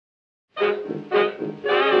From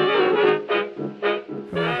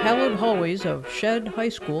the hallowed hallways of Shed High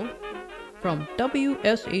School, from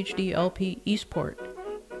WSHDLP Eastport,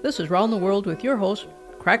 this is Round the World with your host,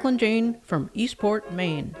 Cracklin' Jane from Eastport,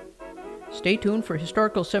 Maine. Stay tuned for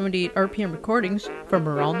historical 78 RPM recordings from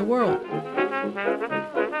around the world.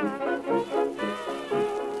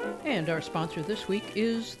 And our sponsor this week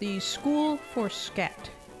is the School for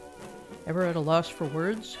Scat. Ever at a loss for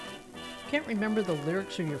words? Can't remember the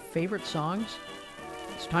lyrics of your favorite songs?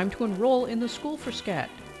 It's time to enroll in the School for Scat,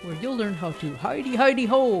 where you'll learn how to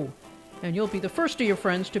hidey-hidey-ho, and you'll be the first of your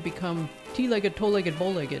friends to become T-legged, toe-legged,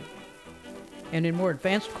 bow-legged. And in more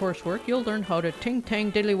advanced coursework, you'll learn how to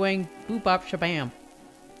ting-tang-diddly-wang, boop-bop, shabam.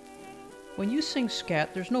 When you sing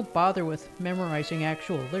scat, there's no bother with memorizing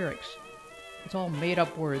actual lyrics. It's all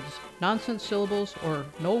made-up words, nonsense syllables, or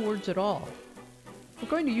no words at all. We're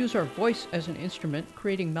going to use our voice as an instrument,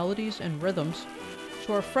 creating melodies and rhythms,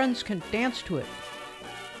 so our friends can dance to it.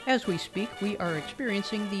 As we speak, we are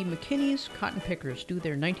experiencing the McKinney's Cotton Pickers do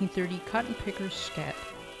their 1930 Cotton Pickers scat.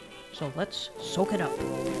 So let's soak it up.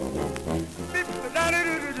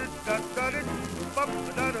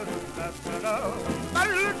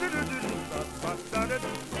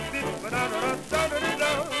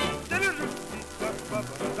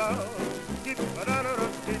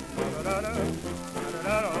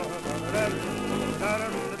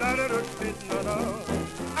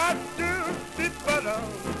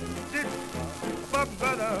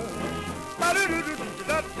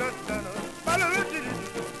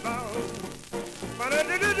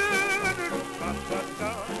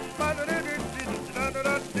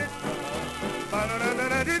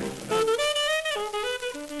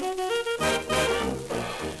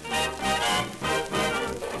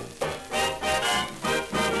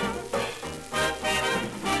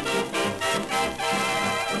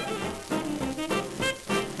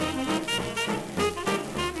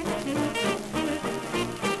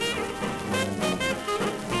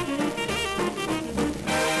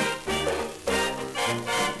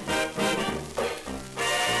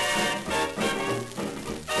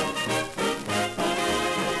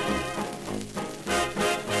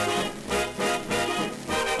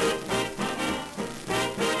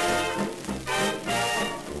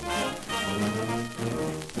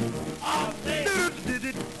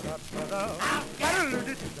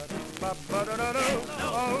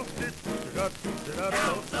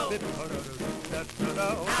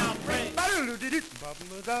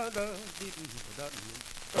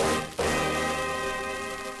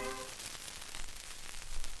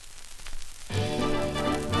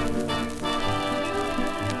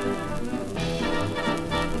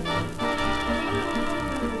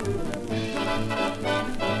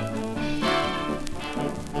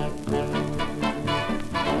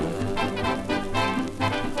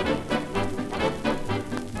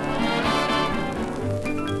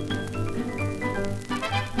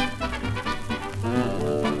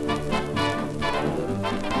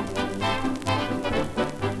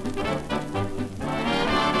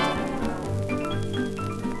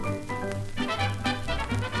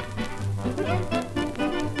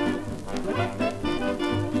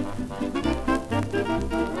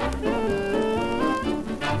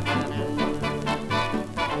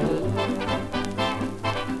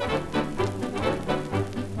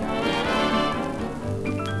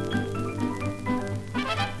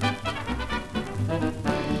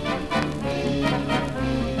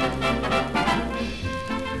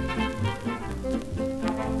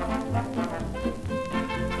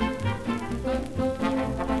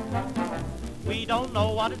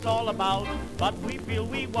 What it's all about, but we feel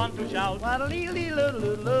we want to shout.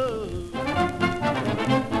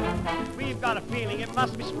 We've got a feeling it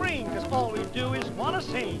must be spring, cause all we do is want to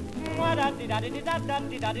sing.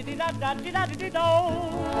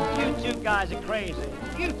 You two guys are crazy.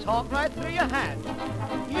 You talk right through your hat.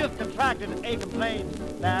 You've contracted a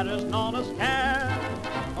complaint that is known as scat.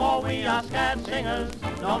 For we are scat singers,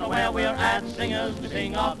 don't know where we're at singers. We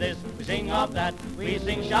sing of this, we sing of that. We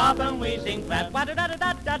sing sharp and we sing flat.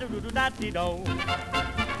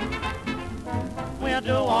 We're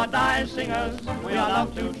do or die singers. We are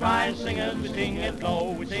love to try singers. We sing it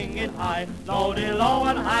low, we sing it high. Low-de low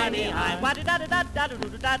and high-de high.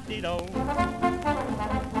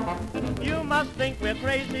 You must think we're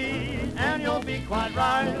crazy, and you'll be quite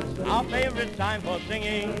right. Our favorite time for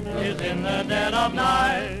singing is in the dead of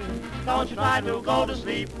night. Don't you try to go to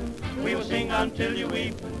sleep. We will sing until you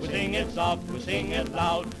weep. We sing it soft, we sing it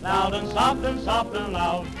loud. Loud and soft and soft and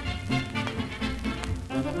loud.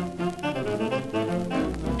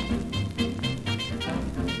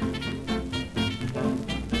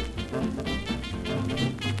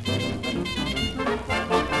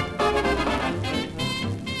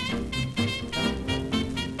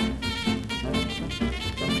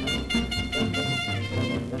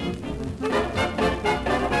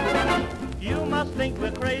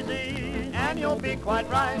 me, and you'll be quite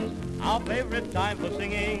right. Our favorite time for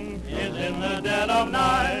singing is in the dead of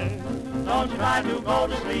night. Don't you try to go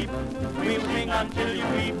to sleep. We will sing until you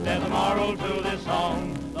weep. There's a moral to this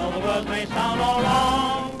song, though the words may sound all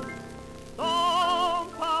wrong.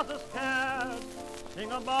 Don't pass a scared,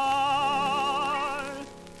 sing a bar.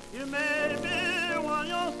 You may be one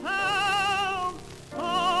yourself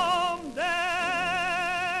someday.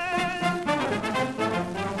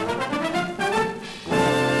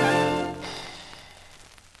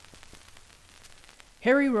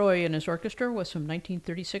 Harry Roy and his orchestra with some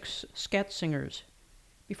 1936 scat singers.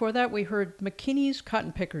 Before that, we heard McKinney's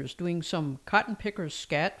Cotton Pickers doing some Cotton Pickers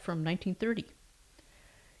scat from 1930.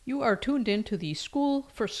 You are tuned in to the School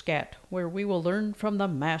for Scat, where we will learn from the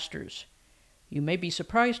masters. You may be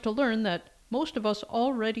surprised to learn that most of us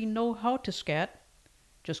already know how to scat.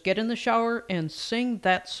 Just get in the shower and sing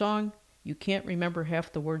that song you can't remember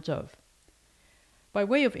half the words of. By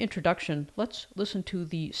way of introduction, let's listen to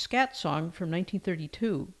the scat song from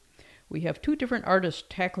 1932. We have two different artists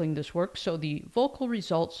tackling this work, so the vocal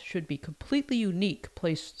results should be completely unique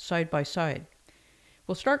placed side by side.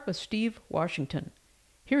 We'll start with Steve Washington.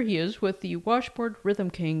 Here he is with the Washboard Rhythm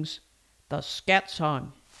Kings, the Scat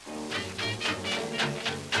Song.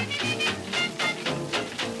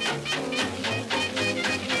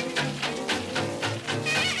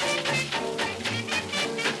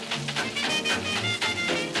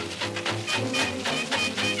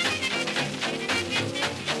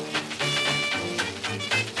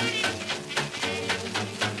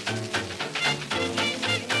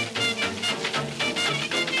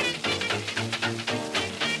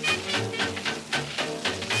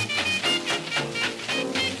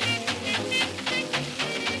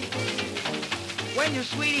 When you're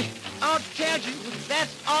sweetie, I'll tell you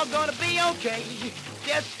that's all gonna be okay.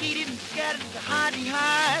 Just skeet it and scatter it, hidey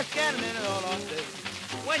high, scattering it all on day.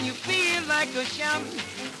 When you feel like a shouting,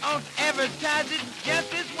 I'll advertise it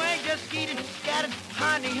just this way. Just skeet it and scatter it,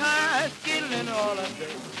 hidey high, skittling it all on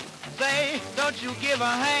day. Say, don't you give a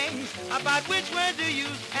hang about which word to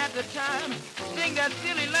use at the time. Sing that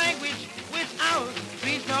silly language without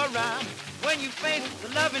reason or rhyme. When you face the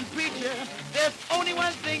loving preacher, there's only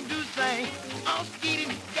one thing to say. Oh, skeeting,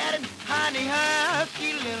 scatting, honey, high,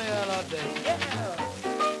 skeeting all day. Yeah.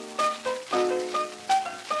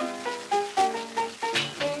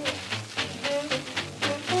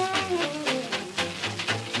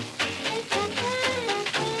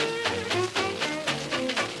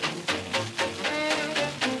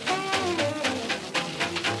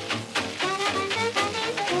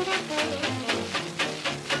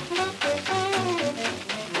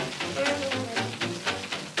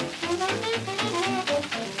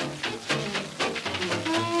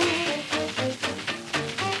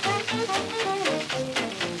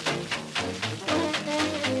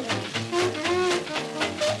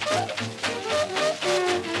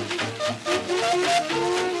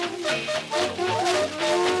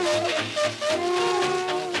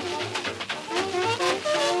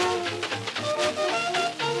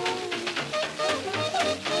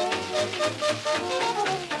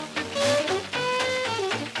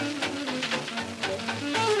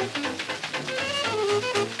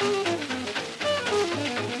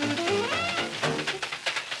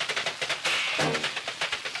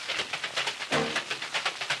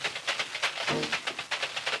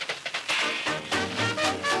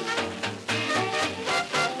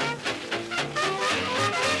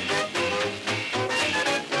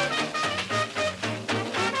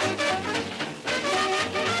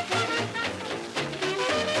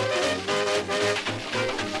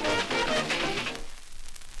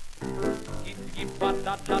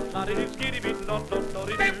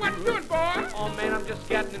 Hey, what you doing, boy? Oh, man, I'm just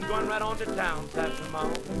scatting and going right on to town, Saturday.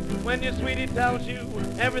 When your sweetie tells you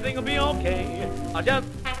everything will be okay, I'll just...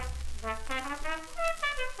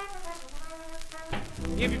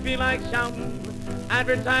 If you feel like shouting,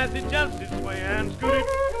 advertise it just this way and scoot it.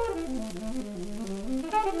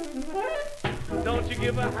 Don't you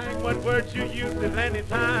give a hang what words you use at any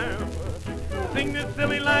time. Sing this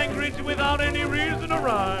silly language without any reason or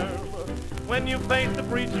rhyme. When you face the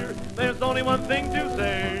preacher, there's only one thing to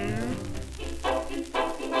say.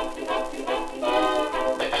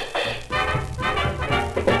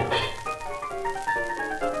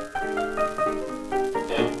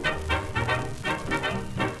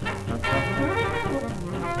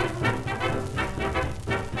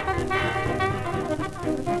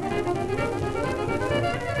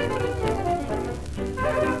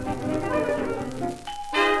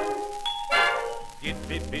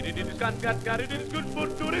 Got it, it's good for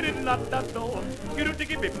doing it, not that door. Get a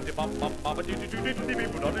ticky bip, the bop, bop, bop, do do do do do do do do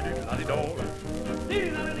do do.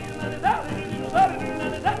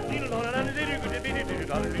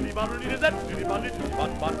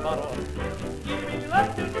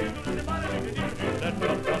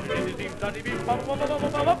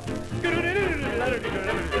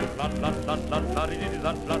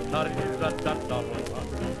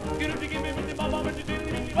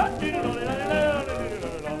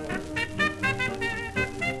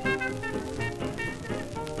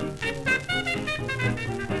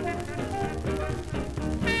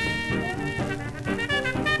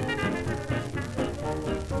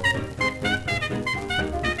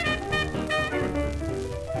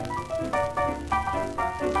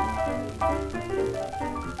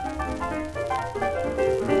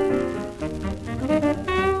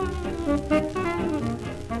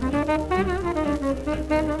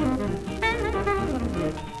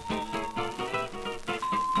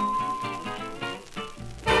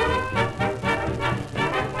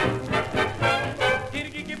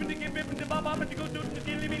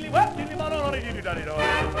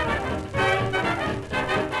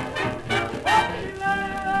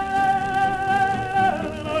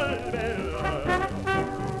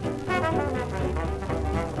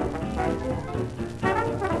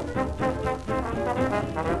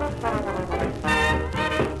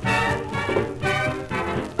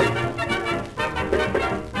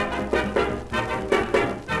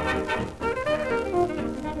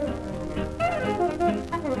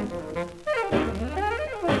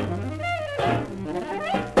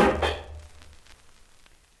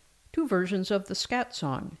 Versions of the scat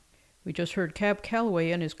song. We just heard Cab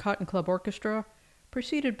Calloway and his Cotton Club Orchestra,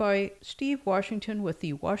 preceded by Steve Washington with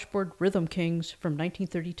the Washboard Rhythm Kings from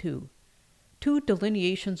 1932. Two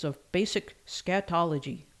delineations of basic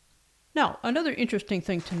scatology. Now, another interesting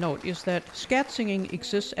thing to note is that scat singing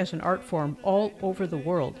exists as an art form all over the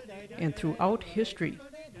world and throughout history.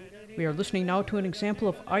 We are listening now to an example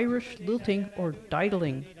of Irish lilting or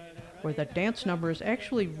didling, where the dance number is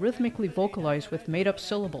actually rhythmically vocalized with made-up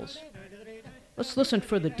syllables. Let's listen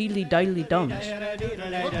for the deedly-diddly dums.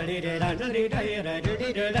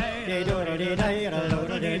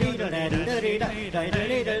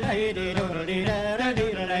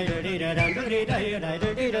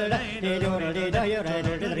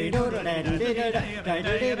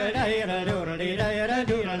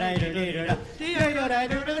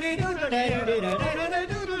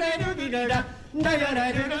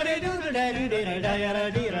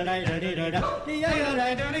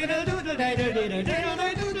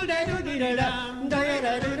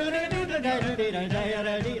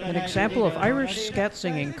 An example of Irish scat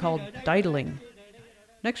singing called didling.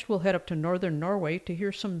 Next we'll head up to northern Norway to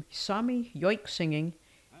hear some Sami yoik singing,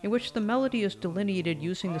 in which the melody is delineated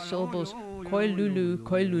using the syllables koilulu,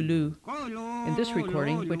 koilulu, in this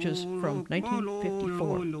recording, which is from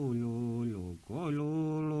 1954.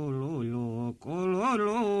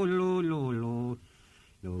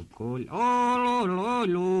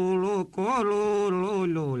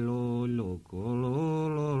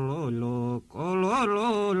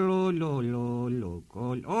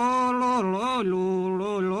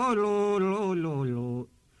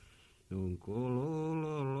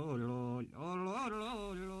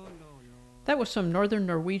 That was some northern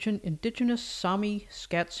Norwegian indigenous Sami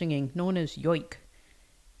scat singing known as yoik.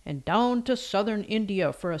 And down to southern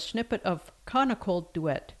India for a snippet of Kanakol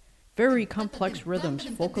duet. Very complex rhythms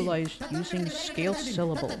vocalized using scale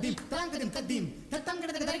syllables.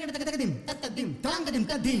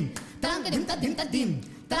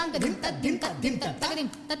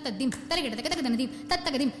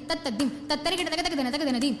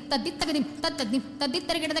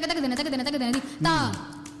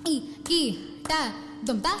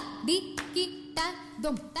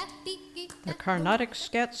 The Carnatic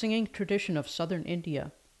scat singing tradition of southern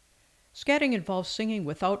India. Scatting involves singing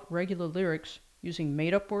without regular lyrics, using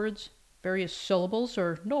made-up words, various syllables,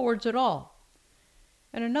 or no words at all.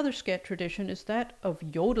 And another scat tradition is that of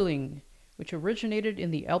yodeling, which originated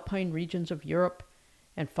in the alpine regions of Europe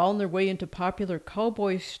and found their way into popular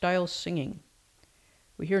cowboy-style singing.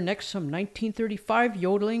 We hear next some 1935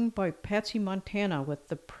 yodeling by Patsy Montana with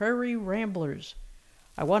the Prairie Ramblers.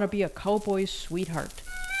 I Want to Be a Cowboy's Sweetheart.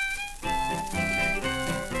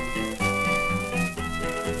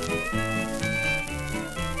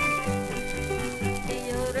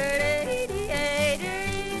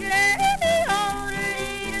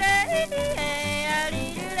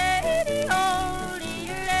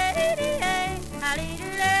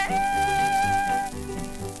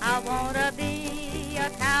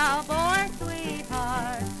 Cowboy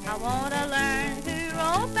sweetheart, I want to learn to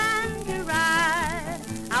rope and to ride.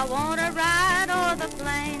 I want to ride o'er the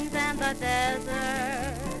plains and the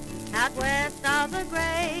desert, out west of of the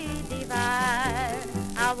great divide.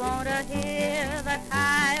 I want to hear the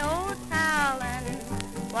coyotes howling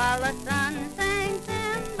while the sun sinks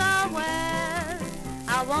in the west.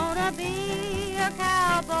 I want to be a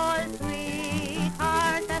cowboy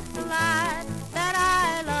sweetheart. That's the life that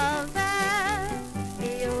I love best.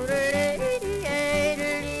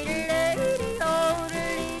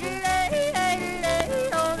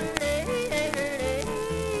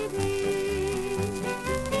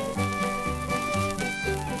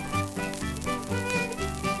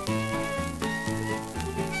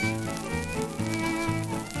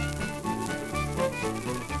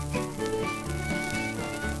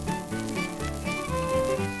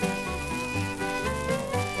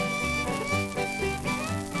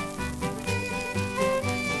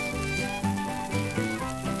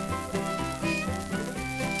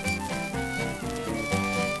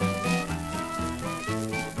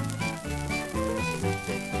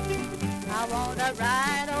 I wanna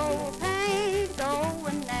ride old paint,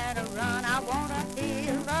 going at a run. I wanna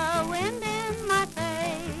feel the wind in my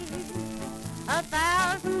face.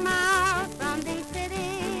 1,000 miles from these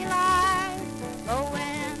city lights,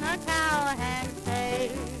 going a cowhand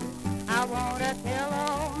pace. I want a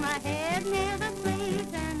pillow my head near the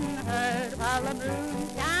pleasing herd while the moon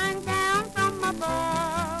shines down from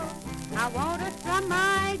above. I want to strum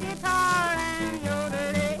my guitar and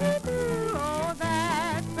yodel-ee-doo. Oh,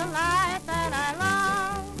 that's the life that I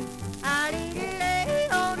love. Ah-dee-dee-dee,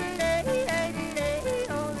 oh-dee-dee-dee-dee,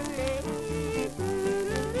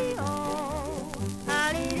 oh-dee-dee-doo-dee-dee, oh.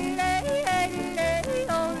 Ah-dee-dee-dee-dee-dee,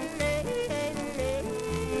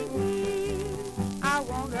 oh-dee-dee-dee-dee. I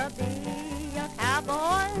want to be a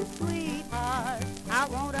cowboy sweetheart. I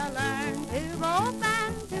want to learn to rope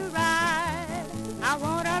and to ride. I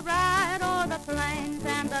want to ride o'er the plains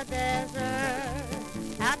and the desert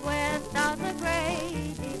out west of the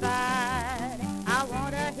great divide. I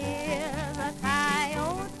want to hear the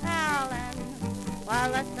coyotes howling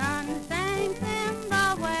while the sun sinks in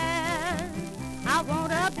the west. I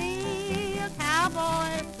want to be a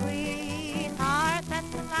cowboy sweetheart. That's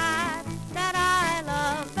the life that I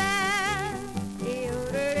love best.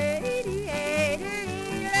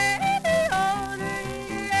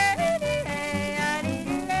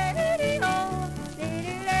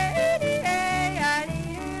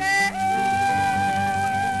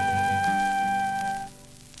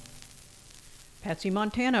 Patsy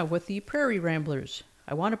Montana with the Prairie Ramblers.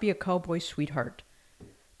 I Want to Be a Cowboy Sweetheart.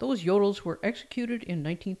 Those yodels were executed in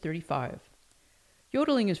 1935.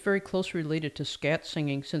 Yodeling is very closely related to scat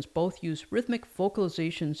singing since both use rhythmic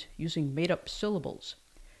vocalizations using made-up syllables.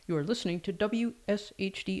 You are listening to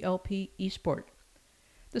WSHDLP Eastport.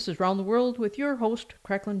 This is Round the World with your host,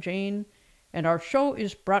 Cracklin' Jane, and our show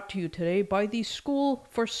is brought to you today by the School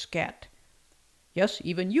for Scat. Yes,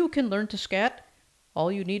 even you can learn to scat. All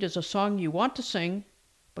you need is a song you want to sing,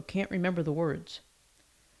 but can't remember the words.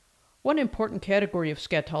 One important category of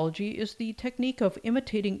scatology is the technique of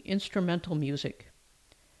imitating instrumental music.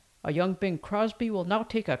 A young Bing Crosby will now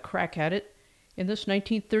take a crack at it in this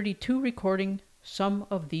 1932 recording, Some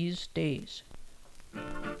of These Days.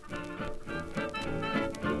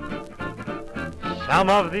 Some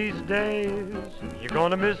of these days, you're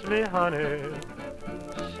gonna miss me, honey.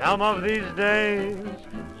 Some of these days,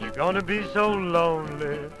 you're gonna be so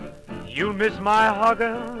lonely. You'll miss my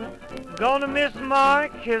hugging, gonna miss my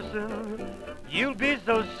kissing. You'll be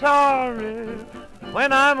so sorry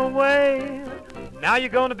when I'm away. Now you're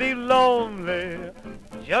gonna be lonely,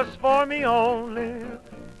 just for me only.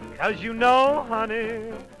 'Cause you know,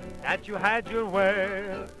 honey, that you had your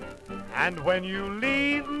way. And when you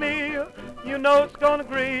leave me, you know it's gonna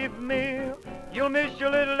grieve me. You'll miss your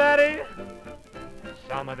little Eddie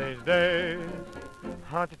some of these days.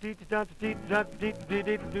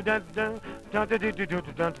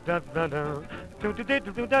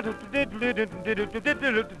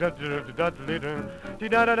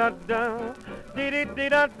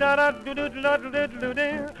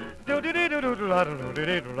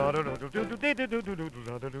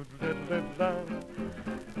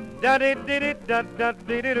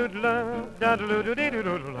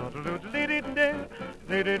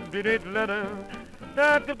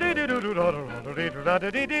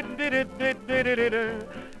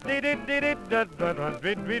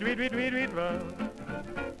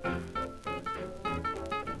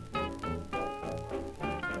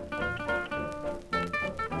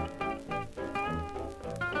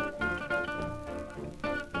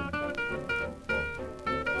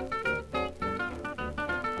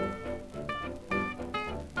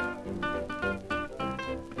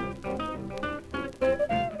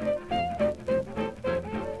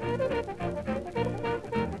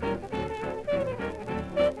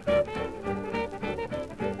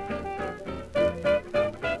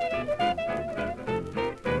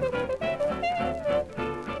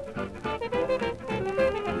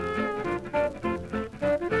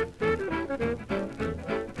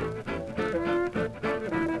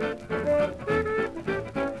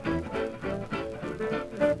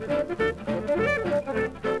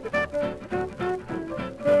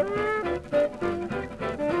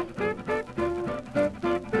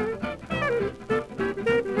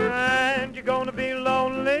 you're gonna be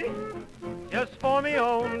lonely, just for me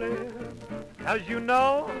only. 'Cause you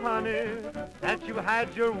know, honey, that you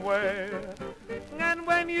had your way. And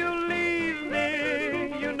when you leave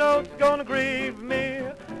me, you know it's gonna grieve me.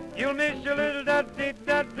 You'll miss your little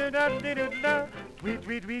da-dee-da-da-da-dee-da-da. Tweet,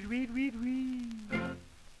 tweet, tweet, tweet, tweet, tweet.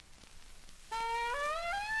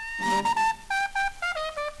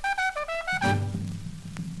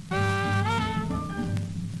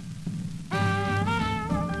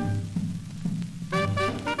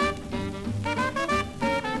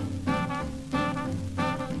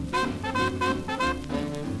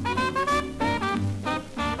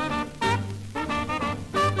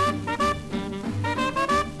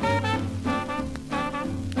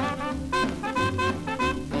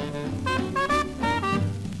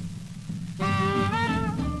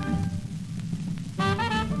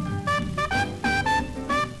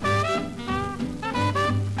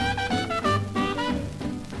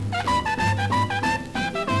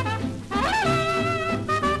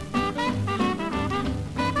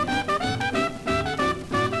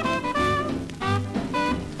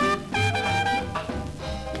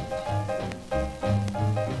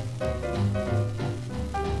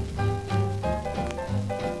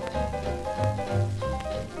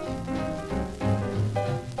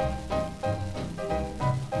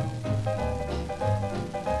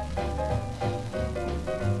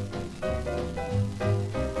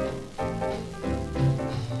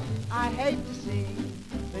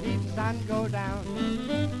 Go down.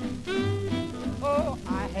 Oh,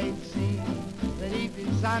 I hate to see the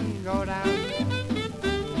evening sun go down.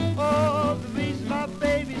 Oh, the reason my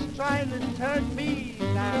baby's trying to turn me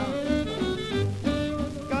down.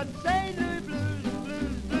 God say Louis blues,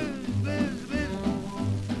 blues, blues, blues, blues.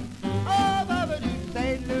 Oh, Baba do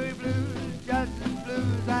say Louis blues, just as blue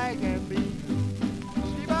as I can be.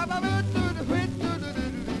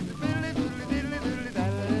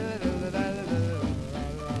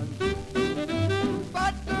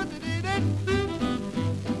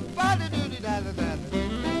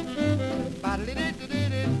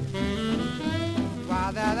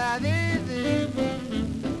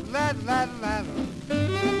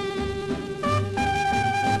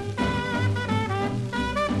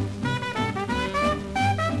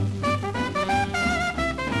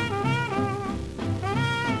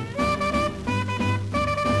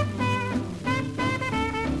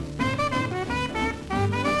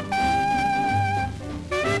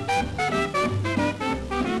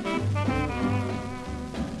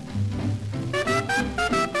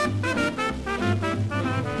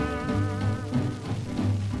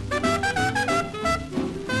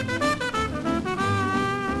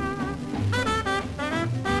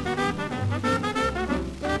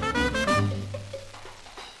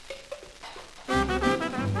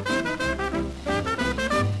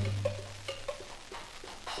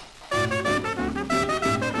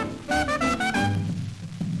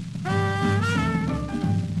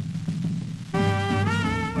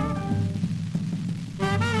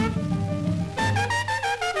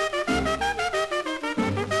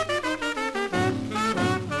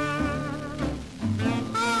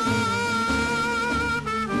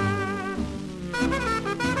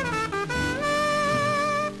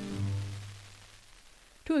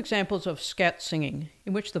 Two examples of scat singing,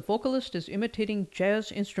 in which the vocalist is imitating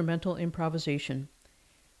jazz instrumental improvisation.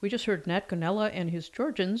 We just heard Nat Gonella and his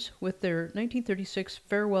Georgians with their 1936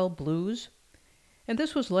 Farewell Blues, and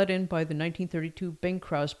this was led in by the 1932 Bing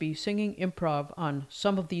Crosby singing improv on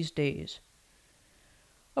Some of These Days.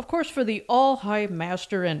 Of course, for the all-high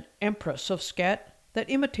master and empress of scat that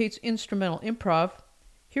imitates instrumental improv,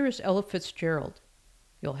 here is Ella Fitzgerald.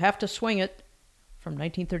 You'll Have to Swing It, from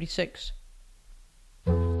 1936.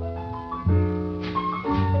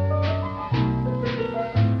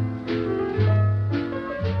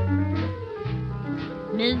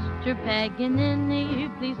 Mr. Paganini,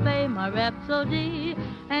 please play my Rhapsody,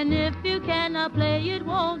 and if you cannot play it,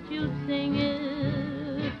 won't you sing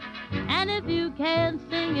it? And if you can't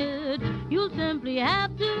sing it, you'll simply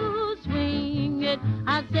have to swing it.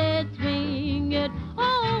 I said swing it,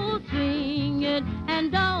 oh swing it,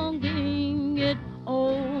 and don't ging it.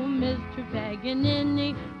 Oh, Mr.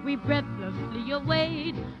 Paganini, we breathlessly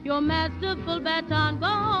await your masterful baton, go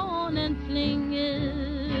on and sling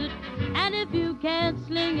it. And if you can't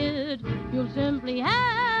sling it, you'll simply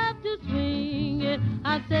have to swing it.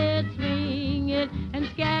 I said swing it, and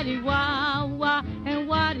scatty-wah-wah, and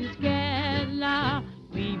waddy-scala.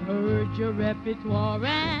 We've heard your repertoire,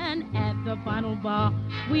 and at the final bar,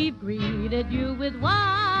 we've greeted you with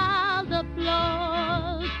wild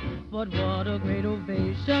applause. But what a great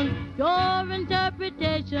ovation, your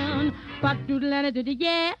interpretation. Rock-doodle-and-a-doodle,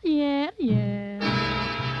 yeah, yeah, yeah.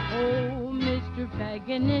 Oh, Mr.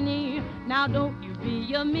 Paganini, now don't you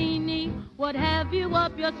be a meanie. What have you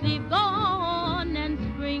up your sleeve? Go on and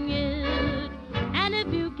spring it. And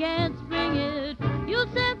if you can't spring it, you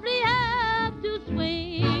simply have to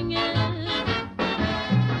swing it.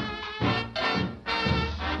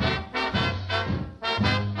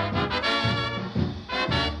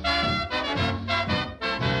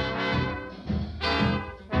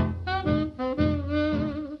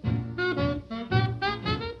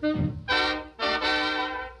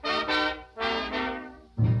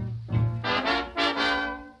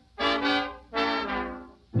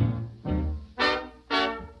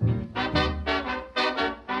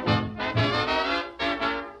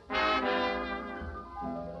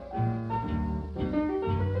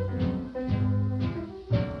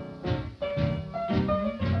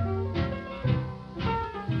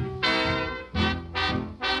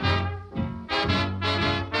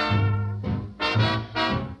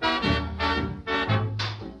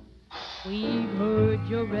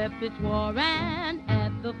 Repertoire, and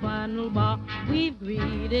at the final bar we've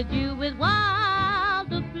greeted you with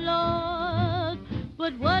wild applause.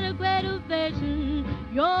 But what a great ovation,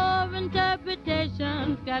 your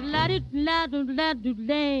interpretation.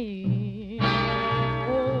 Scott-la-doo-la-doo-la-doo-lay.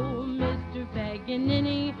 Oh, Mr.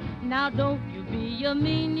 Paganini, now don't you be a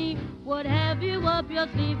meanie. What have you up your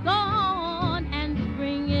sleeve? Go on and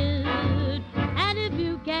spring it. And if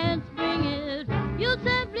you can't spring it, you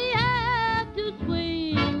simply have to swing.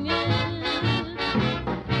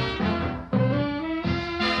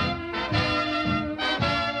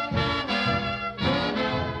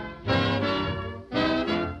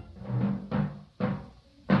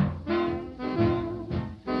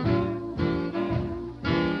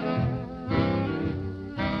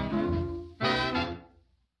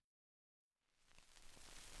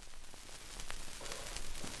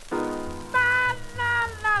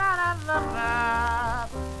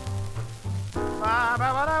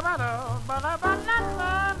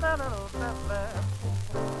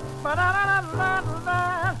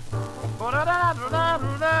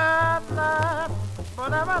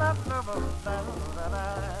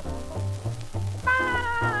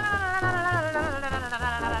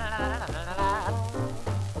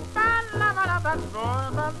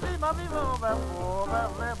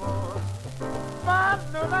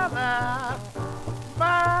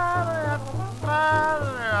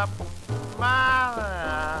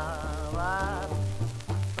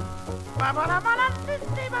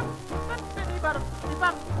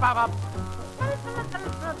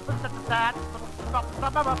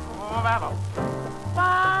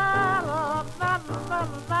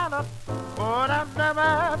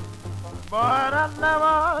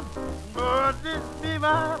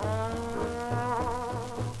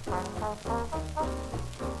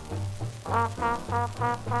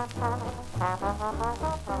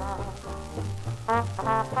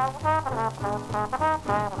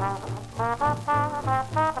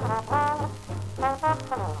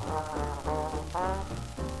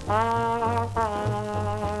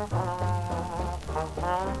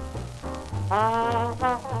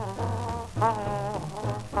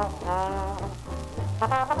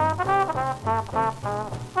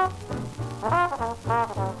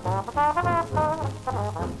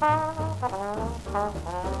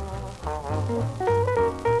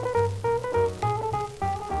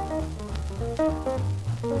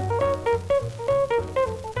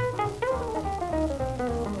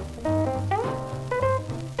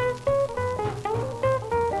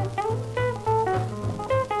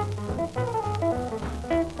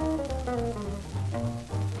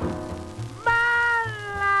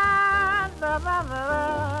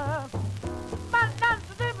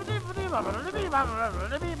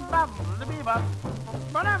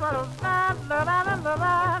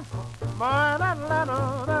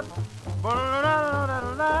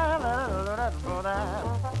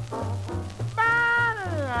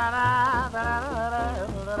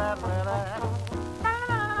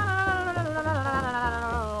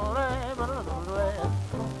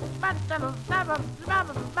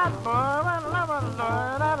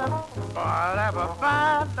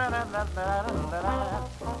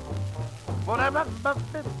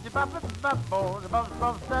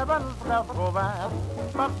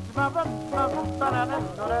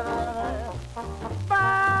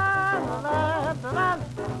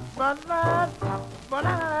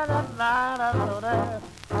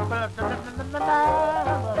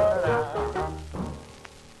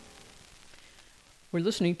 We're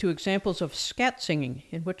listening to examples of scat singing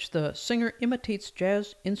in which the singer imitates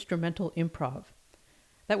jazz instrumental improv.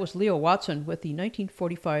 That was Leo Watson with the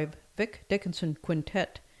 1945 Vic Dickinson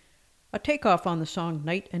Quintet, a takeoff on the song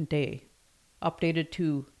Night and Day, updated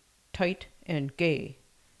to Tight and Gay.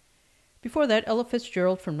 Before that, Ella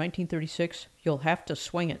Fitzgerald from 1936, You'll Have to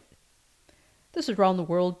Swing It. This is Round the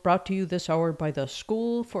World, brought to you this hour by the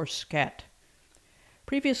School for Scat.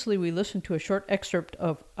 Previously, we listened to a short excerpt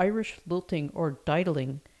of Irish lilting or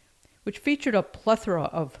didling, which featured a plethora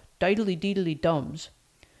of diddly-deedly-dums.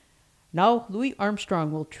 Now, Louis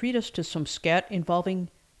Armstrong will treat us to some scat involving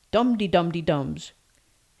dum-de-dum-de-dums,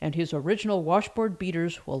 and his original washboard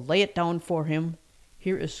beaters will lay it down for him.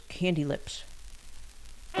 Here is Candy Lips.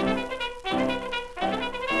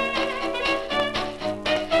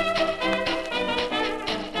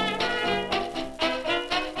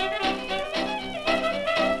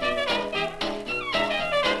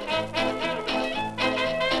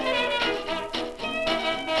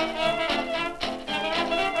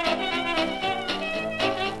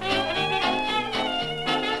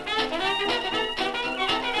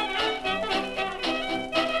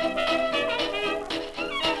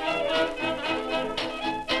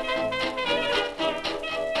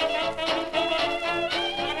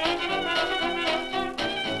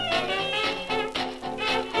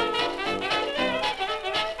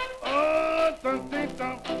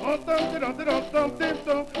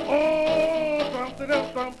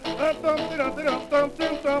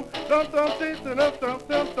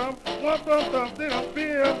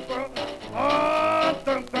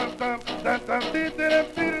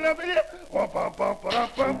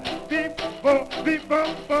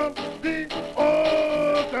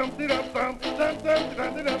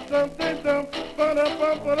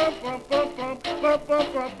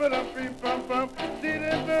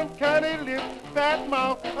 Fat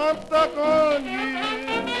mouth, I'm stuck on you.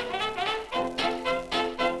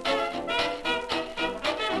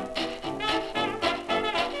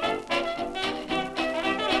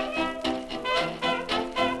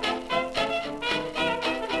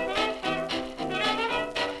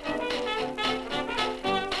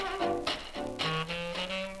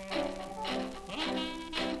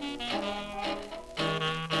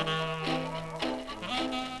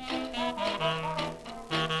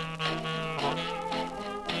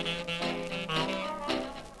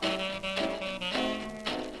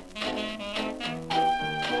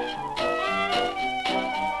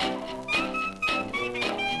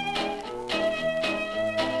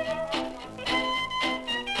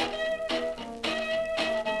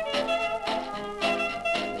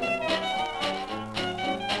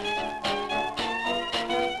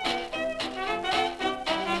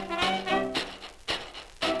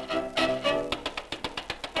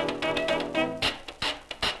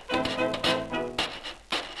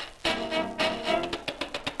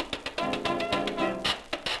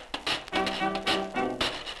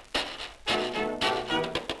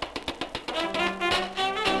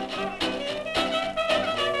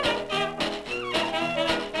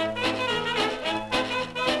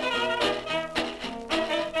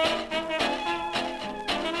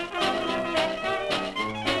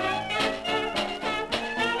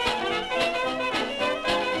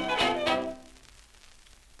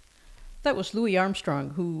 That was Louis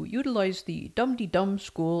Armstrong, who utilized the dum-de-dum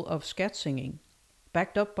school of scat singing,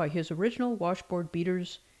 backed up by his original washboard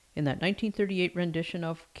beaters in that 1938 rendition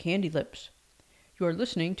of Candy Lips. You are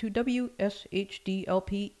listening to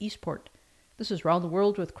WSHDLP Eastport. This is Round the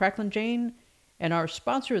World with Cracklin' Jane, and our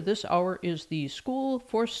sponsor this hour is the School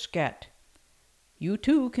for Scat. You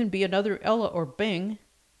too can be another Ella or Bing.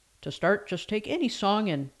 To start, just take any song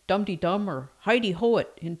and dum-de-dum or Heidi-ho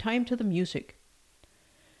it in time to the music.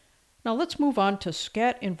 Now let's move on to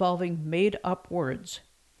scat involving made-up words.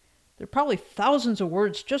 There are probably thousands of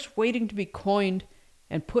words just waiting to be coined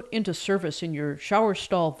and put into service in your shower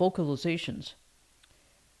stall vocalizations.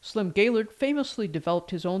 Slim Gaillard famously developed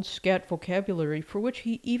his own scat vocabulary, for which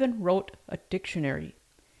he even wrote a dictionary.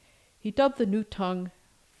 He dubbed the new tongue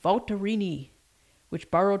Vautarini, which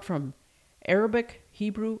borrowed from Arabic,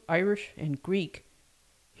 Hebrew, Irish, and Greek.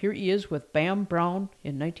 Here he is with Bam Brown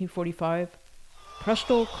in 1945,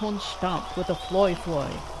 Presto con Stomp with a Floy Floy.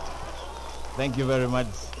 Thank you very much.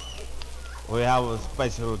 We have a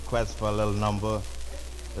special request for a little number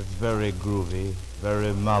that's very groovy,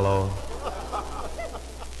 very mellow.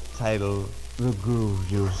 Title, The Groove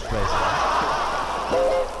Juice Special.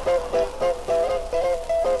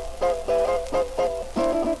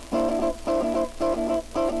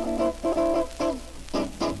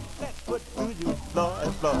 Let's put to you,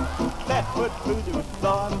 Lord. Floyd. Flatfoot blues with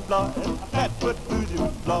Floyd, Floyd. Flatfoot blues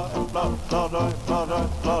with Floyd, Floyd, Floyd, Floyd,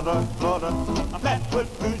 Floyd, Floyd. Flatfoot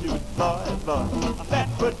blues with Floyd, Floyd.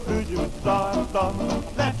 Flatfoot blues with Floyd, Floyd.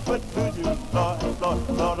 Flatfoot blues with Floyd, Floyd,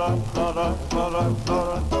 Floyd, Floyd,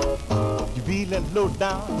 Floyd. You feeling low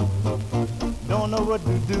down, don't know what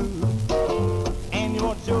to do, and you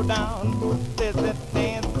want to show down. There's that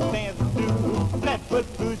dance to do. Flatfoot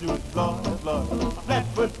blues with Floyd, Floyd.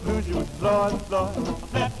 Flatfoot blues with Floyd, Floyd.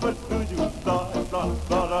 Flatfoot blues with Floyd, Floyd,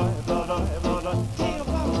 Floyd, Floyd, Floyd.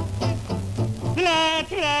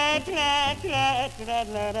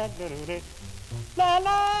 La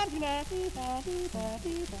la la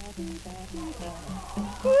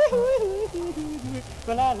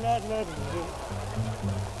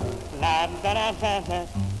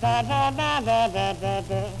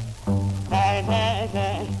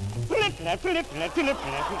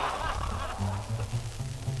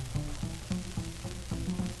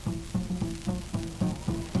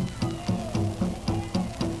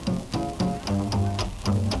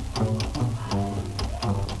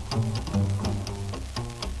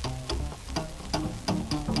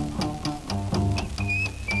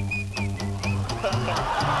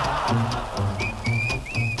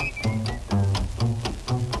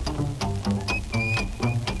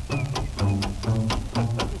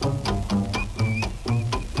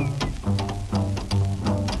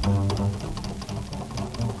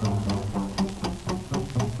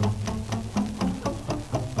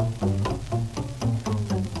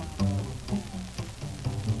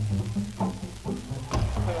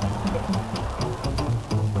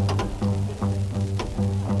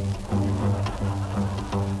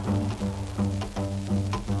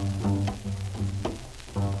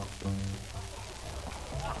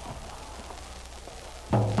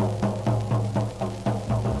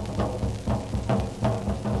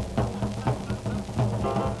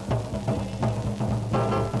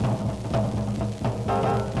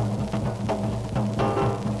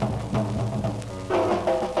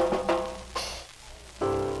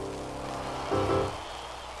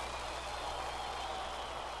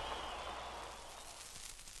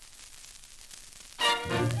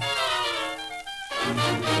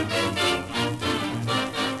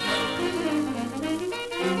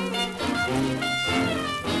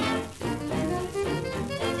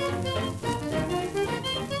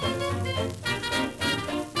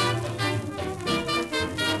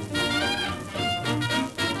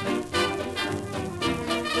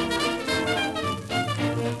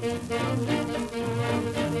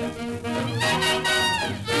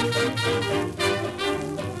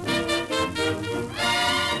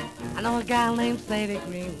I know a gal named Sadie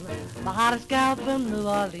Green, the hottest gal from New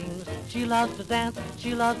Orleans. She loves to dance,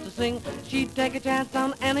 she loves to sing, she'd take a chance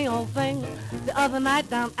on any old thing. The other night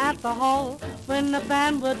down at the hall, when the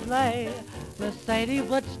band would play, Miss Sadie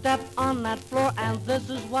would step on that floor and this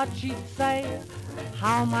is what she'd say.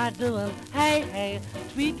 How am I doing? Hey, hey,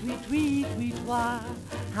 tweet, tweet, tweet, tweet, why?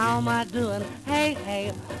 How am I doing? Hey,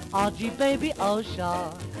 hey, oh gee, baby, oh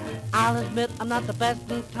sure. I'll admit I'm not the best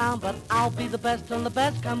in town, but I'll be the best till the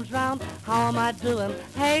best comes round. How am I doing?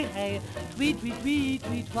 Hey, hey, tweet, tweet, tweet,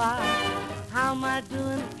 tweet, why? How am I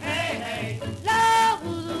doing? Hey, hey, love,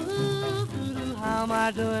 ooh, how am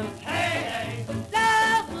I doing? Hey, hey,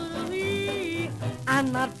 love, ooh,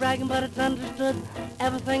 I'm not bragging, but it's understood.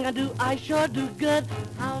 Everything I do, I sure do good.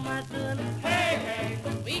 How am I doing? Hey, hey,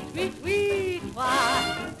 tweet, tweet, tweet,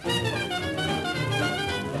 why?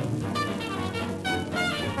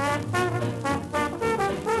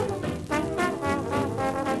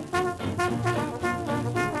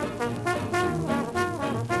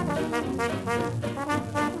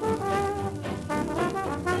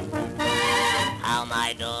 How am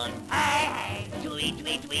I doing? Hey, hey, tweet,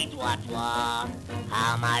 tweet, tweet, what?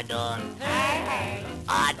 How am I doing? Hey, hey,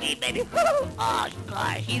 oh, gee, baby, oh,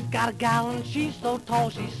 gosh. He's got a gal and she's so tall,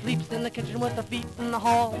 she sleeps in the kitchen with her feet in the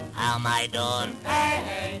hall. How am I doing? Hey,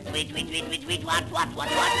 hey, tweet, tweet, tweet, tweet, tweet, what?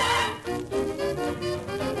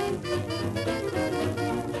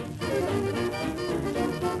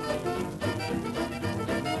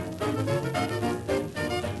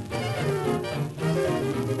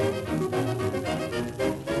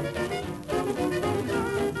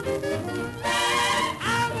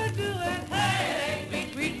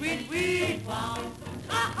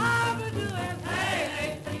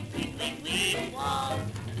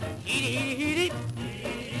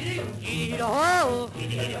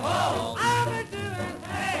 Ho! I'm a doing,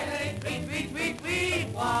 hey, hey,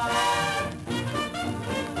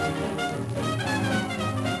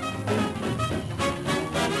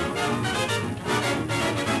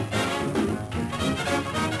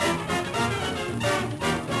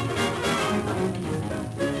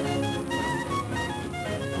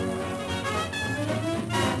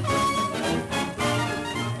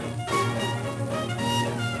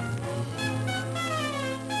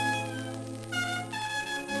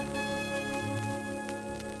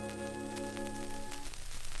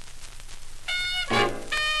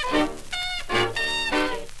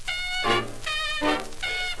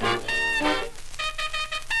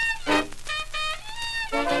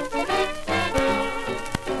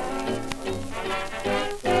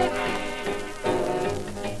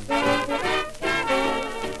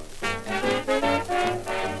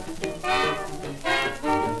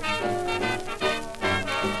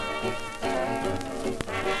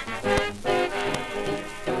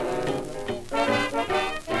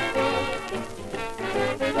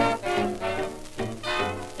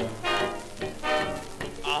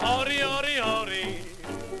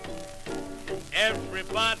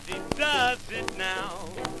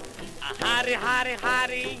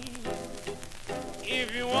 hottie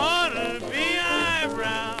if you wanna be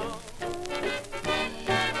highbrow.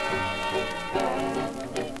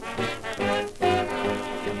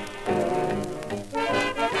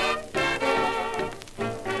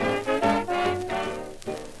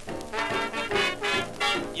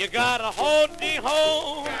 You gotta hold the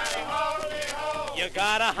hole. You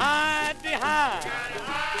gotta hide the high.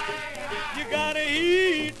 You gotta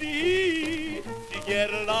heed the heed to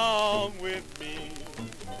get along with me.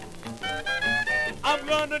 I'm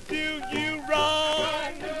gonna do you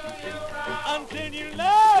wrong until you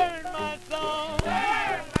learn my song.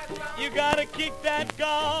 You gotta kick that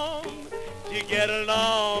gong to get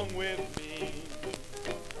along with me.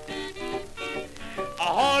 A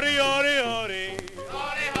howdy, howdy, howdy.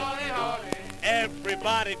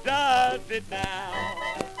 Everybody does it now.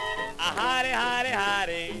 A hotty, hotty,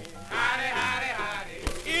 hotty.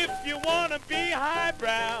 If you wanna be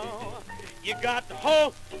highbrow, you got to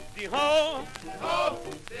ho, the ho.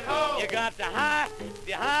 You got to high,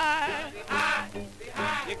 the high.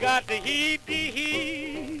 You got to heed, the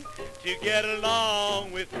heed to get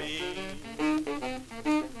along with me.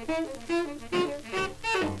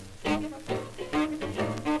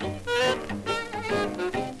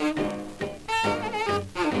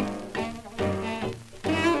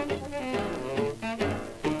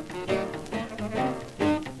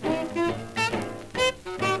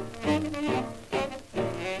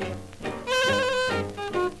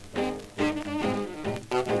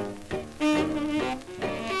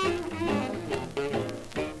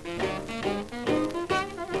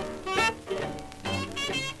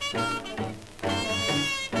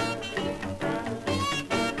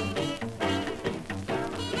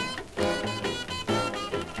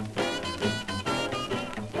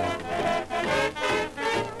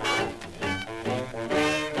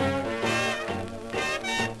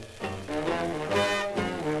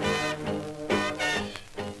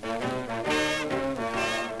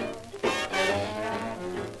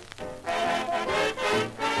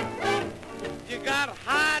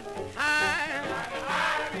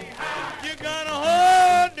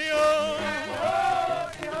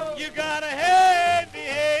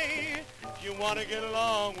 Want to get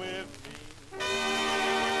along with me.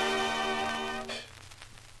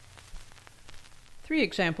 3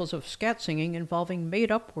 examples of scat singing involving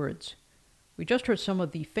made-up words. We just heard some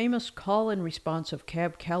of the famous call and response of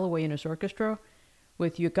Cab Calloway and his orchestra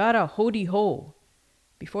with You Gotta Hody Ho.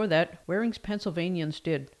 Before that, Waring's Pennsylvanians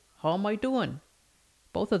did How Am I Doin'?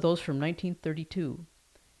 Both of those from 1932.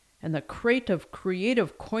 And the crate of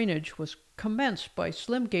creative coinage was commenced by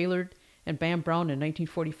Slim Gaillard and Bam Brown in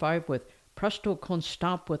 1945 with Presto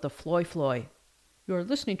Constamp with the Floy Floy. You are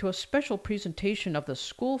listening to a special presentation of the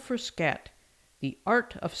School for Scat, the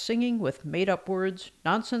art of singing with made-up words,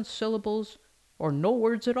 nonsense syllables, or no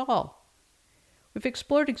words at all. We've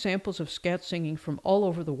explored examples of scat singing from all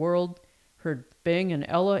over the world, heard Bing and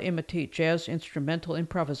Ella imitate jazz instrumental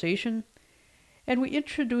improvisation, and we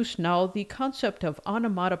introduce now the concept of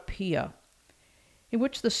onomatopoeia, in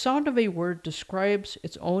which the sound of a word describes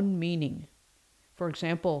its own meaning. For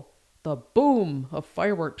example, the boom of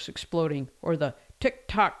fireworks exploding, or the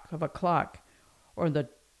tick-tock of a clock, or the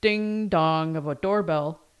ding-dong of a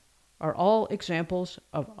doorbell are all examples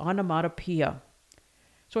of onomatopoeia.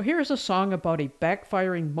 So here is a song about a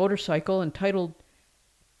backfiring motorcycle entitled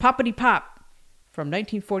Poppity Pop from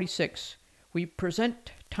 1946. We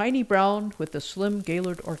present Tiny Brown with the Slim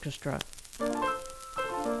Gaillard Orchestra.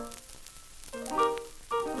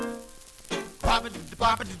 Poppity,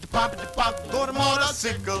 poppity, poppity, pop, go to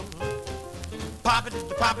motorcycle. Poppity,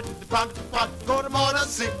 poppity, poppity, pop, go to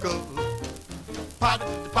motorcycle.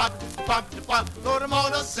 Poppity, poppity, poppity, pop, go to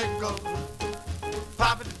motorcycle.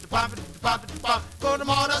 Poppity, poppity, poppity, pop, go to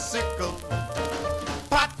motorcycle.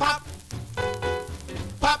 Pop, pop,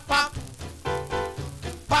 pop, pop,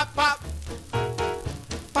 pop, pop,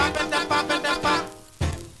 poppity, poppity, pop,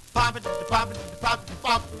 poppity, poppity, poppity,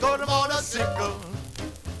 pop, go to motorcycle.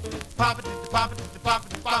 Poppity, poppity,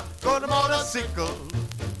 poppity, pop, go to motorcycle.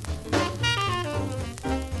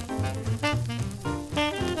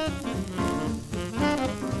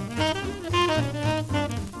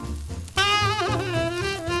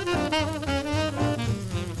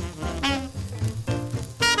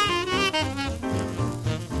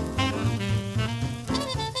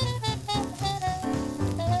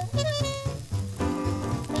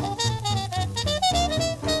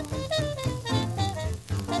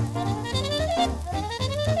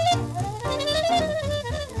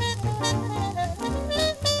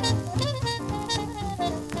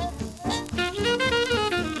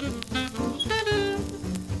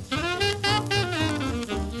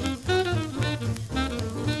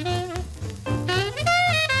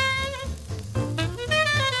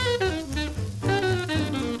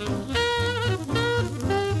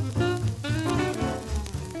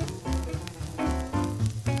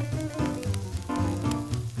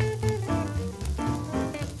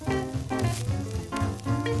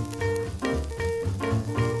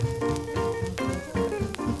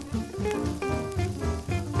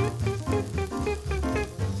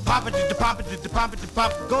 Pop it, pop it, pop it,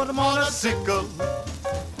 pop. Go to motorcycle.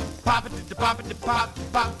 Pop it, pop it, pop,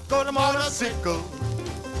 pop. Go to motorcycle.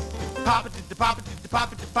 Pop it, pop it,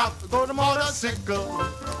 pop it, pop. Go to motorcycle.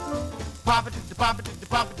 Pop it, pop it,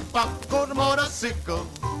 pop it, pop. Go to motorcycle.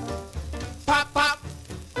 Pop, pop.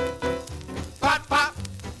 Pop, pop.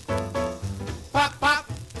 Pop, pop.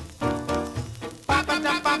 Pop, pop,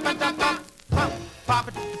 pop, pop, pop, pop. Pop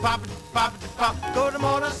it, pop it, pop it, pop. Go to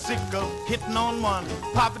motorcycle, hitting on one.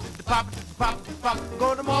 Pop it, pop it, pop it, pop.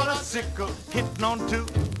 Go to motorcycle, hitting on two.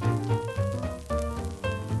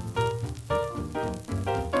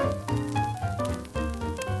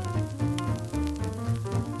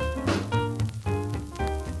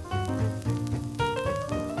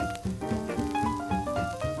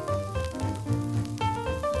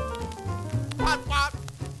 Pop, pop.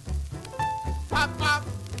 Pop, pop.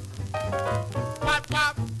 Pop,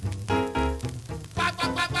 pop. Pop,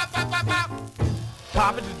 pop, pop, pop, pop, pop, pop.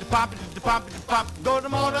 Pop it, pop it, pop it, pop. Go to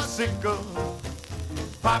motorcycle.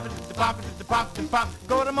 Pop it, pop it, pop it, pop.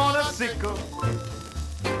 Go to motorcycle.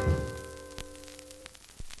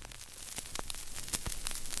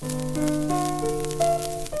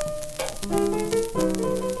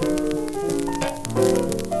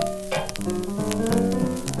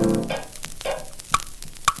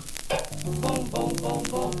 Boom, boom, boom,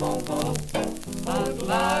 boom, boom, boom.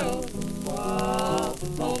 Ba-da-da-da.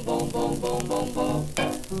 Boom, boom, boom, boom, boom, boom.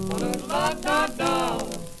 Ba-da-da-da-da.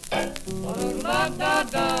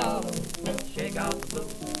 Ba-da-da-da-da. Shake out the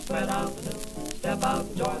blues, spread out the news, step out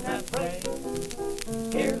and join that parade.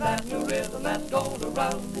 Hear that new rhythm that's going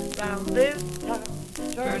around this town.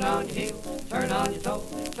 Turn on your heels, turn on your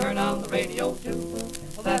toes, turn on the radio too.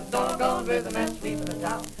 Well, that doggone rhythm that's sweeping us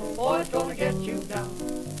down, boy, it's gonna get you down.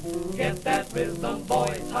 Get that rhythm,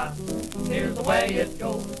 boy, it's hot. Here's the way it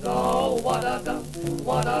goes. Oh, what a done,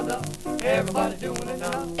 what a done. Everybody doing it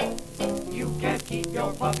now. You can't keep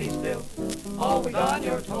your puppy still, always on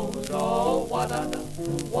your toes. Oh, what a done,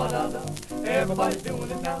 what a done. Everybody's doing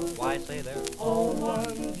it now. Why say there? Old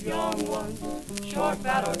ones, young ones, short,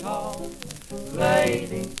 fat, or tall.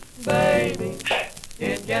 Lady, baby,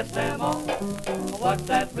 it gets them all. What's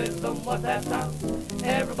that rhythm, what's that sound?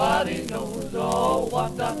 Everybody knows. Oh,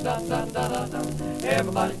 what da da da da da da.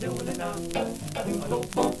 Everybody's doing it now.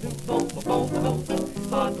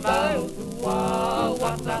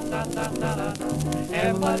 What da da da da da da.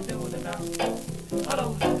 Everybody's doing it now.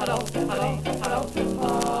 Hello, hello, hello, hello.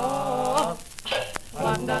 Oh,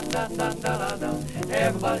 what da da da da da da.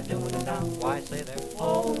 Everybody's doing it now. Why say there?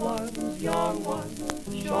 Old ones, young ones,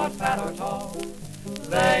 short, fat, or tall.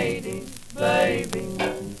 Lady, baby,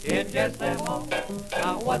 it gets them all.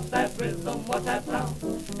 Now what's that rhythm, what's that sound?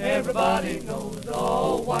 Everybody knows.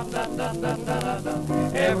 Oh, what da da da da da da.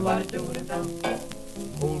 Everybody's doing it now.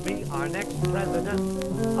 Who'll be our next president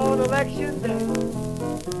on election day?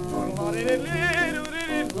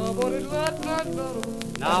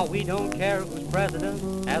 Now we don't care who's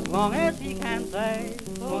president as long as he can say.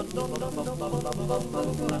 Oh.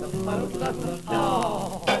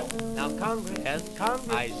 Now Congress, Yes,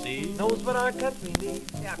 Congress I see. knows what our country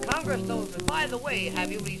needs. Yeah, Congress knows it. By the way,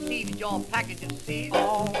 have you received your package of seeds?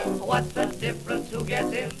 Oh, what's the difference who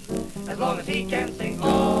gets in as long as he can sing?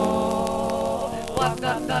 Oh, what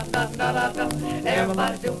da da da da da da.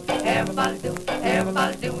 Everybody's doing, everybody's doing,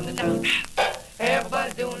 everybody's doing it now.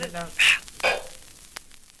 Everybody's doing it now.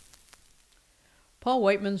 Paul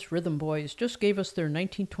Whiteman's Rhythm Boys just gave us their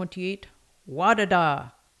 1928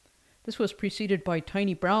 Wah-Da-Da. This was preceded by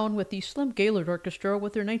Tiny Brown with the Slim Gaillard Orchestra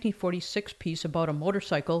with their 1946 piece about a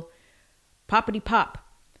motorcycle, Poppity Pop,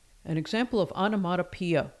 an example of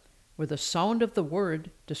onomatopoeia, where the sound of the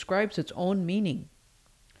word describes its own meaning.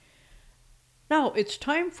 Now it's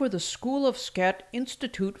time for the School of Scat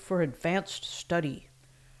Institute for Advanced Study,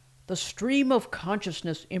 the stream of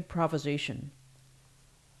consciousness improvisation.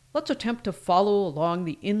 Let's attempt to follow along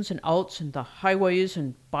the ins and outs and the highways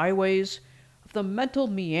and byways of the mental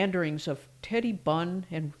meanderings of Teddy Bunn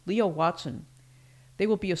and Leo Watson. They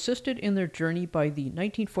will be assisted in their journey by the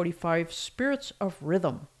 1945 Spirits of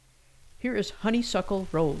Rhythm. Here is Honeysuckle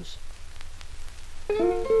Rose.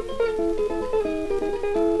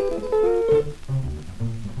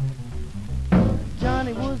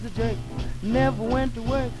 Johnny was a jerk, never went to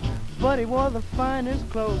work, but he wore the finest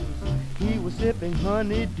clothes. He was sipping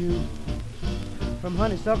honeydew from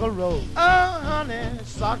Honeysuckle Rose. Oh, honey,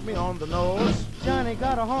 sock me on the nose. Johnny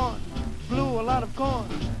got a horn, blew a lot of corn,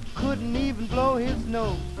 couldn't even blow his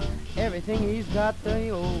nose. Everything he's got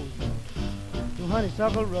he owes to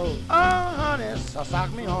Honeysuckle Rose. Oh, honey,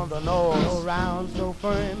 sock me on the nose. So round, so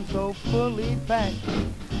firm, so fully packed.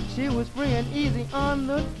 She was free and easy on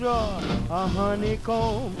the draw. A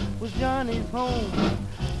honeycomb was Johnny's home.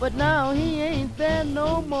 But now he ain't there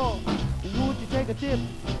no more. Won't you take a tip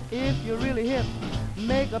if you're really hip?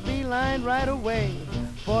 Make a beeline right away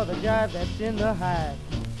for the jive that's in the hive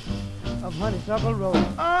of Honeysuckle Road.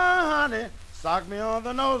 Oh, honey, sock me on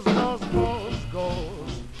the nose,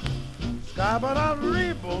 goes. Sky but a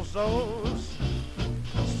rebel sows.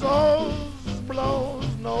 Blows,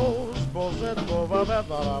 nose, blows it over the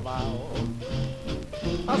bow.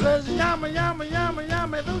 I says, yamma,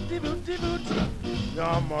 booty,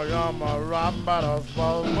 yamma, rambadas,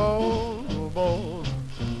 bowl,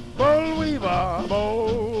 weaver,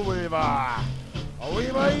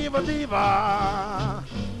 weaver, diva,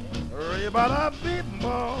 ribada,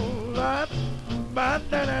 people, that,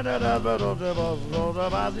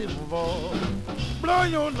 blow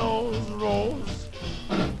your nose, rose,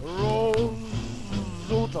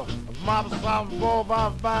 Zuta, mop, some, go,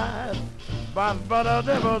 bad, but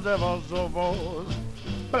devil, so bows,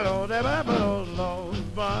 but devil, no,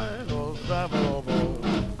 by those devil,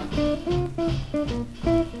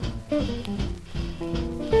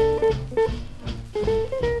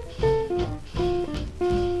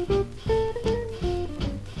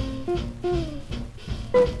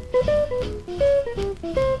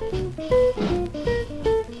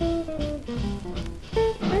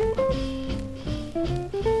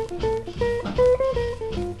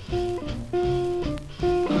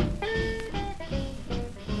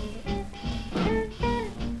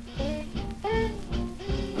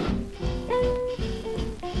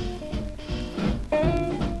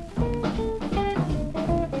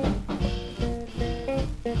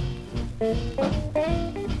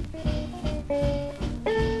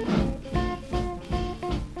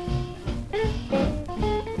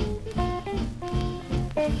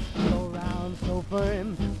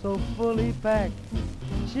 packed.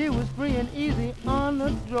 She was free and easy on the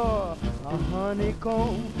draw. A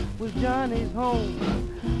honeycomb was Johnny's home.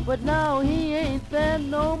 But now he ain't there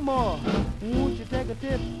no more. Won't you take a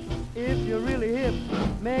tip if you're really hip?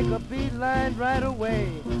 Make a beeline right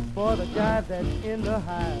away for the jive that's in the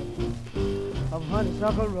hive of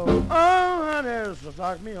Honeysuckle Road. Oh, honey, so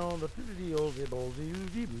sock me on the tiddly-oldy, boldy,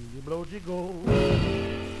 blowdy, go.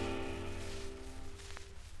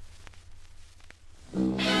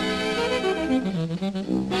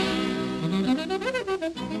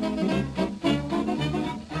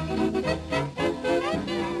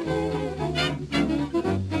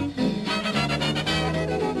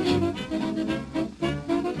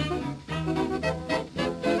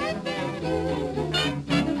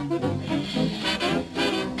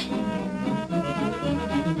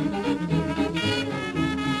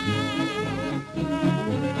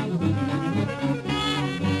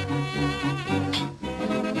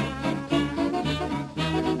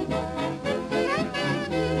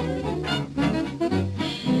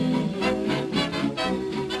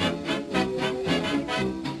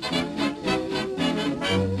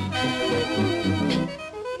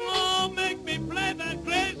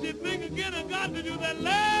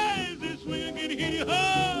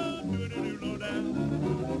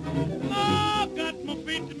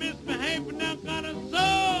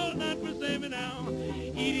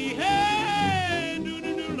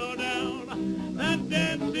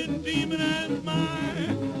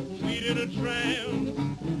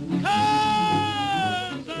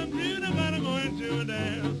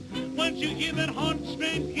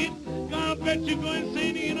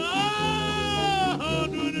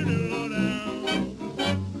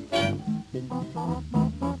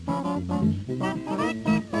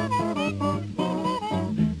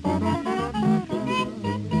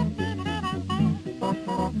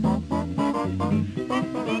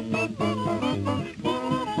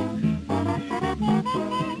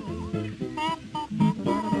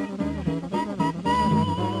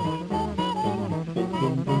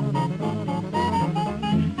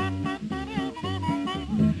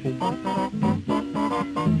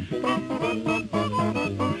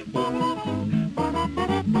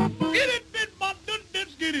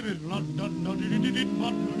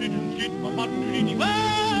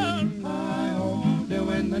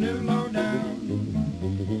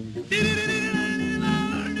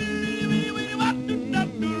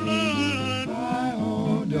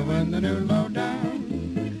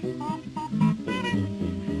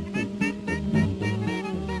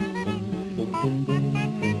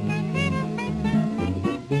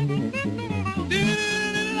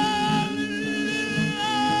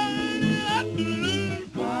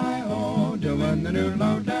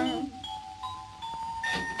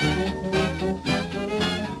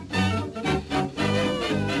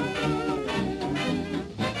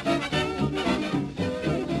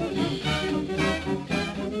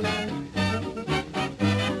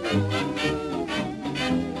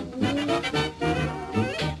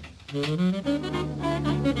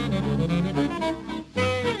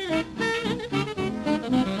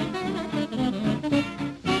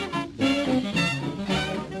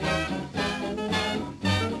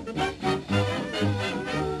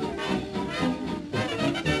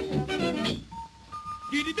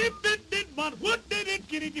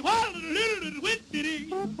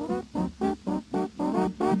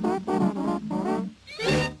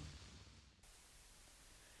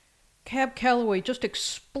 Cab Calloway just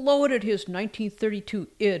exploded his 1932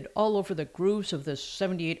 id all over the grooves of this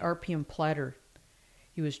 78 RPM platter.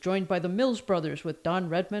 He was joined by the Mills Brothers with Don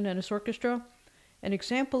Redman and his orchestra, an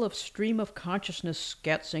example of stream of consciousness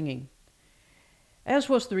scat singing. As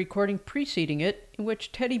was the recording preceding it, in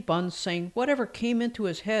which Teddy Bunn sang whatever came into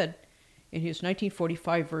his head in his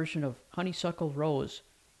 1945 version of Honeysuckle Rose,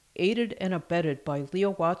 aided and abetted by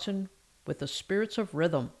Leo Watson with the Spirits of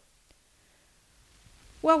Rhythm.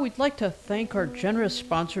 Well, we'd like to thank our generous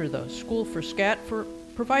sponsor, the School for Scat, for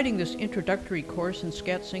providing this introductory course in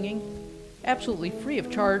scat singing, absolutely free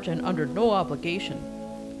of charge and under no obligation.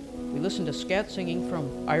 We listened to scat singing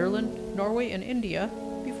from Ireland, Norway, and India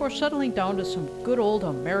before settling down to some good old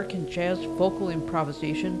American jazz vocal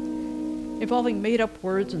improvisation involving made-up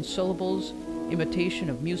words and syllables,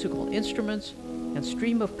 imitation of musical instruments, and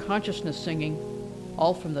stream of consciousness singing,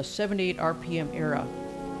 all from the 78 RPM era.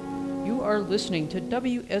 You are listening to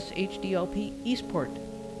WSHDLP Eastport.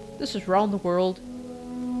 This is Round the World.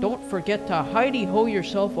 Don't forget to Heidi-ho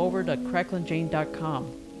yourself over to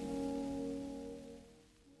cracklinjane.com.